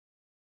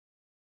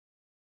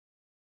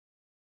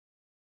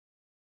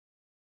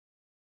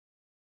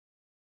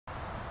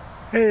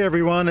Hey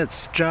everyone,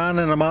 it's John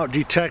and I'm out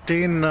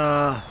detecting.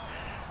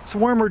 It's a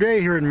warmer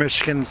day here in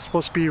Michigan. It's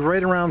supposed to be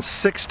right around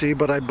 60,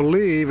 but I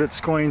believe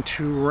it's going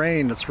to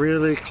rain. It's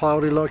really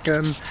cloudy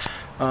looking.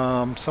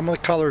 Some of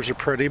the colors are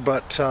pretty,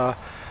 but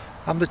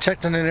I'm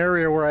detecting an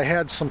area where I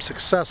had some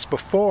success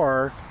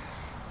before,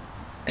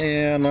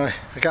 and I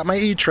got my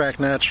E-Track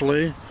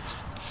naturally,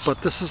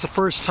 but this is the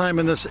first time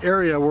in this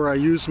area where I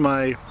use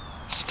my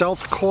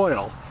stealth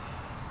coil.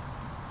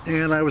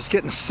 And I was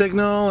getting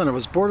signal and it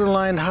was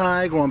borderline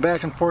high, going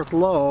back and forth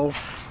low,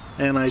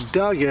 and I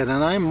dug it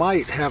and I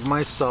might have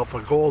myself a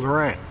gold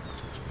ring.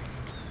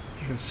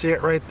 You can see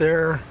it right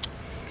there.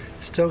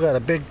 Still got a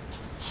big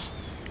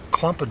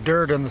clump of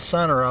dirt in the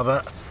center of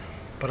it,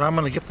 but I'm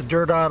going to get the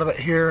dirt out of it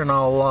here and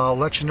I'll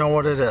let you know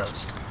what it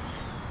is.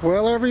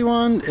 Well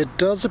everyone, it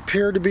does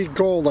appear to be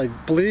gold. I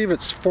believe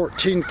it's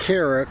 14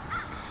 karat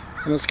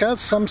and it's got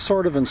some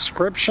sort of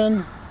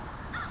inscription.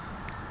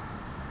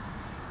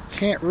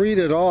 Can't read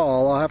it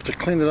all. I'll have to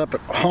clean it up at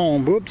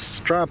home. Whoops,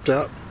 dropped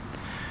it.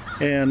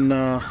 And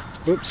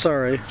oops,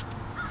 sorry.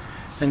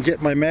 And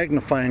get my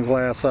magnifying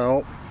glass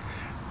out.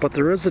 But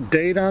there is a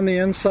date on the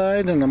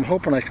inside, and I'm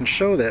hoping I can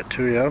show that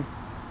to you.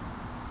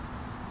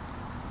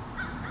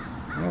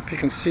 I don't know if you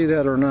can see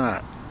that or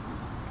not.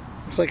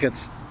 Looks like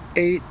it's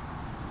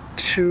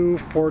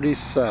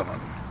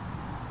 8/2/47.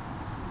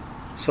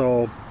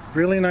 So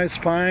really nice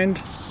find,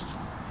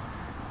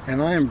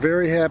 and I am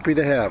very happy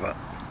to have it.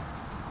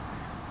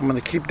 I'm going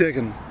to keep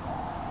digging.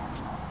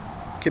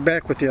 Get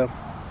back with you.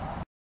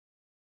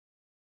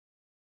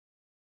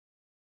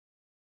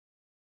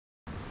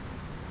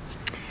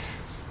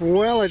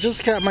 Well, I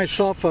just got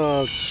myself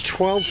a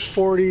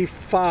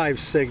 1245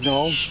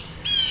 signal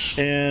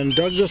and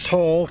dug this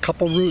hole, a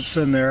couple roots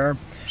in there.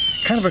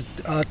 Kind of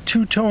a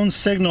two-tone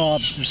signal.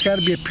 There's got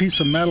to be a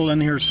piece of metal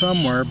in here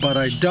somewhere, but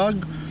I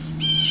dug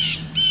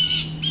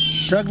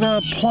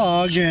the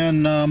plug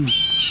and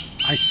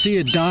I see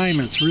a dime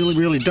and it's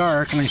really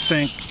dark, and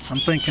I'm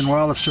thinking,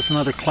 well, it's just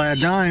another clad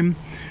dime.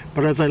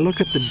 But as I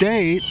look at the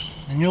date,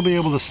 and you'll be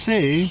able to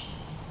see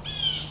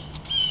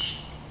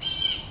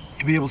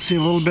a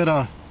little bit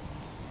of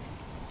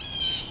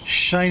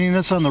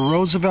shininess on the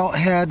Roosevelt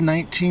head,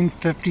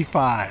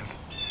 1955.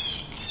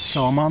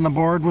 So I'm on the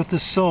board with the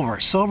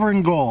silver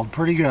and gold,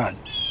 pretty good.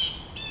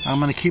 I'm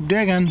gonna keep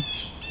digging.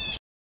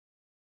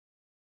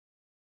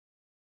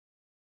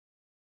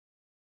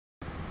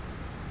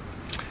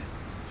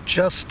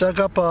 Just dug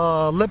up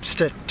a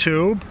lipstick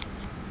tube.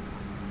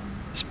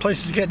 This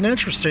place is getting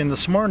interesting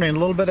this morning, a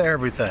little bit of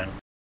everything.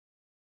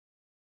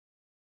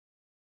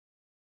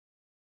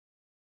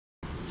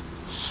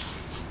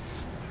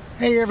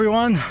 Hey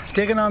everyone,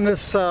 digging on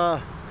this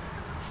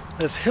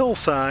this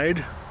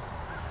hillside,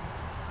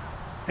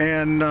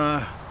 and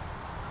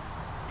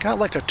got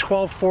like a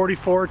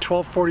 1244,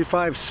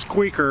 1245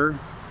 squeaker.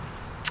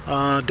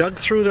 Dug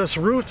through this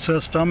root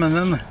system, and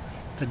then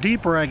the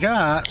deeper I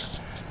got,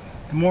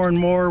 more and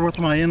more with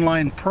my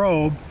inline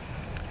probe,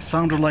 it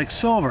sounded like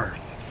silver.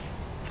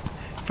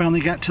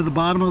 Finally got to the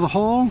bottom of the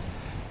hole,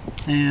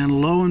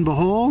 and lo and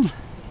behold,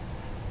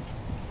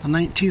 a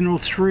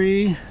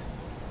 1903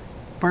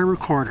 by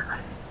recorder.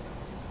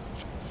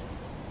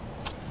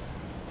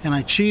 And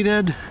I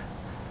cheated,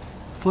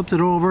 flipped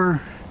it over.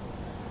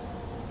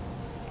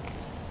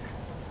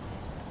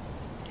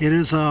 It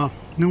is a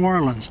New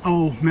Orleans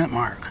mint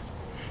mark.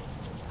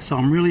 So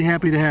I'm really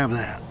happy to have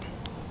that.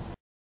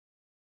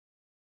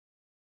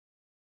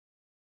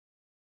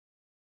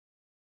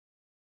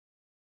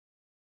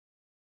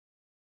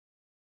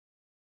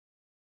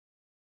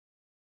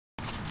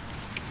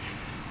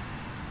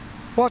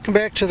 Walking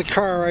back to the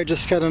car, I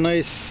just got a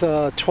nice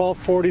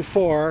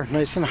 1244,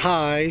 nice and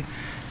high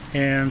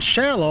and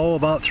shallow,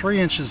 about 3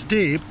 inches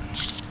deep.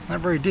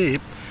 Not very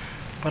deep,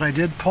 but I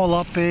did pull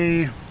up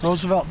a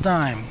Roosevelt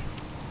dime.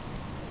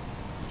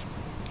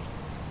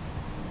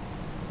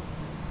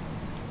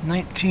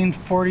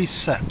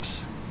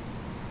 1946.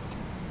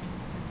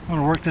 I'm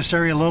going to work this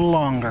area a little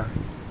longer.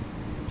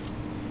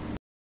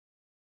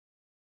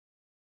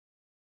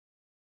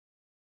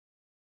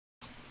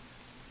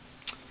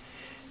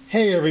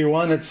 Hey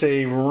everyone, it's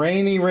a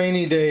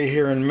rainy day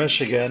here in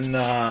Michigan.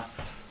 I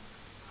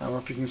don't know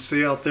if you can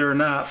see out there or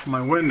not from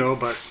my window,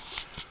 but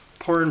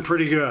pouring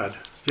pretty good.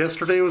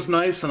 Yesterday was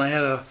nice and I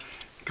had a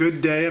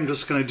good day. I'm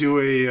just going to do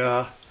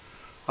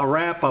a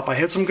wrap up. I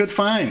had some good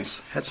finds.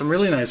 Had some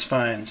really nice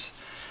finds.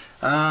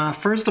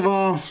 First of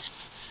all,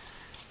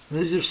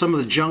 these are some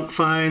of the junk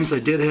finds. I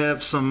did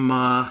have some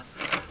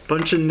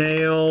bunch of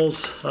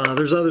nails.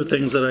 There's other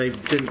things that I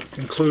didn't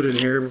include in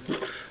here.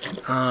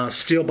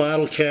 Steel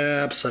bottle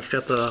caps. I've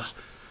got the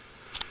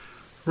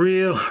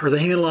reel, or the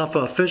handle off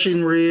a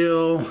fishing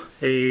reel,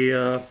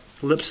 a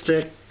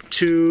lipstick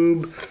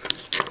tube,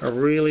 a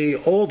really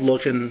old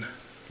looking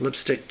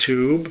lipstick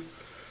tube.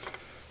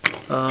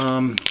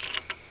 I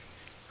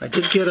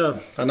did get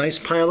a nice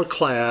pile of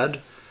clad.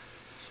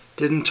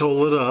 Didn't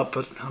total it up,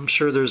 but I'm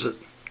sure there's at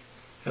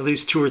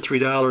least $2 or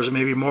 $3,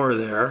 maybe more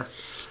there.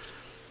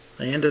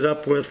 I ended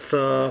up with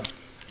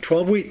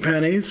 12 wheat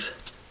pennies,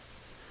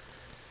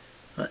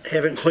 I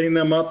haven't cleaned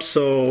them up,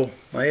 so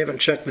I haven't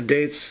checked the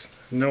dates.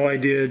 No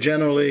idea.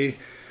 Generally,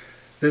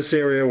 this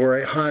area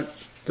where I hunt,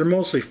 they're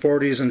mostly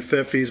 40s and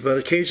 50s, but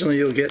occasionally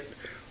you'll get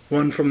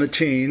one from the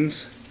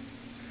teens.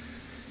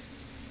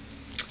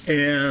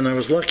 And I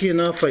was lucky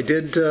enough, I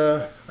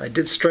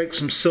did strike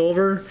some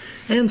silver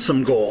and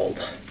some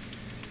gold.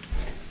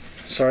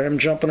 Sorry I'm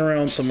jumping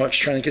around so much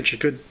trying to get you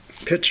a good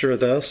picture of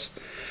this.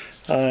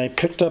 I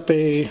picked up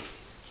a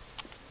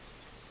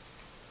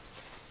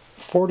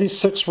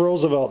 46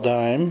 Roosevelt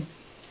dime,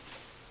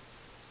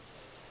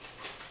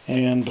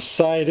 and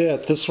beside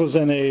it, this was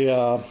in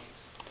a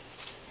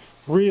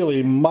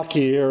really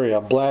mucky area,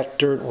 black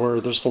dirt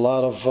where there's a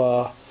lot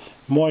of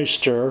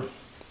moisture.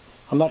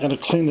 I'm not going to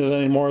clean it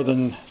any more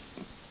than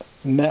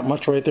that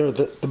much right there.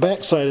 The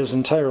back side is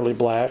entirely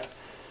black,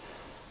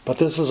 but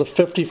this is a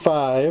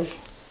 55.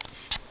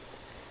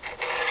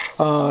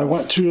 I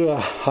went to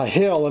a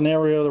hill, an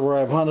area where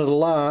I've hunted a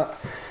lot,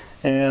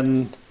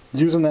 and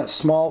using that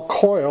small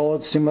coil,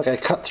 it seemed like I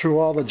cut through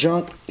all the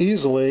junk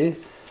easily,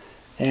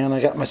 and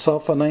I got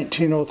myself a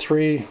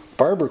 1903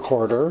 barber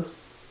quarter.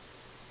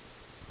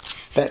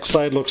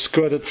 Backside looks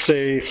good. It's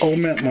a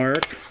O-mint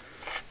mark.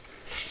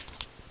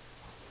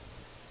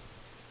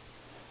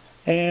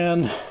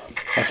 And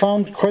I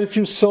found quite a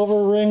few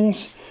silver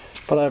rings,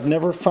 but I've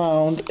never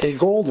found a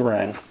gold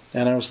ring.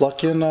 And I was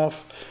lucky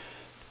enough,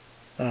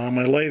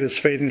 my light is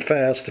fading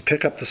fast, to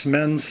pick up this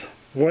men's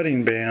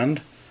wedding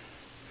band.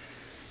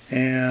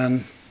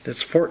 And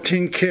it's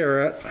 14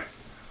 karat.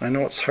 I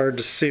know it's hard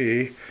to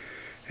see.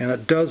 And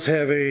it does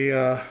have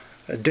a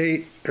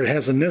date, or it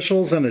has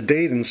initials and a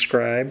date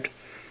inscribed.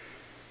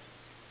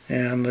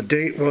 And the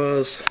date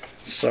was,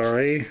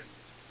 sorry,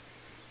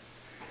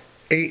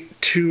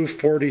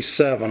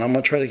 8/2/47. I'm going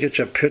to try to get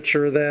you a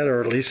picture of that,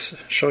 or at least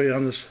show you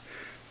on this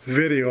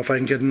video if I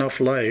can get enough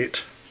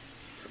light.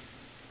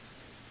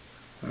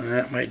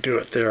 That might do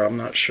it there, I'm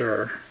not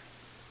sure.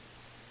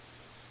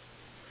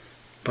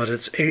 But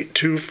it's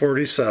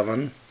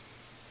 8/2/47.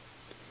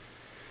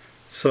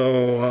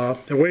 So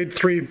it weighed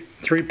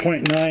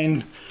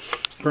 3.9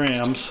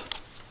 grams.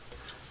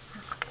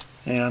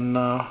 And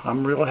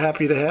I'm real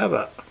happy to have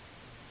it.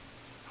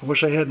 I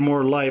wish I had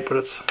more light, but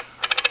it's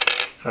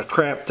a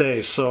crap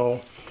day.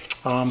 So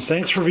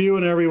thanks for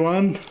viewing,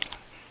 everyone.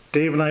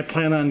 Dave and I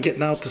plan on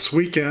getting out this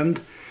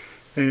weekend,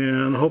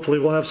 and hopefully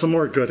we'll have some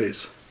more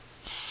goodies.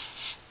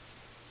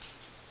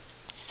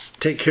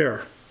 Take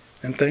care,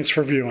 and thanks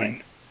for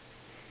viewing.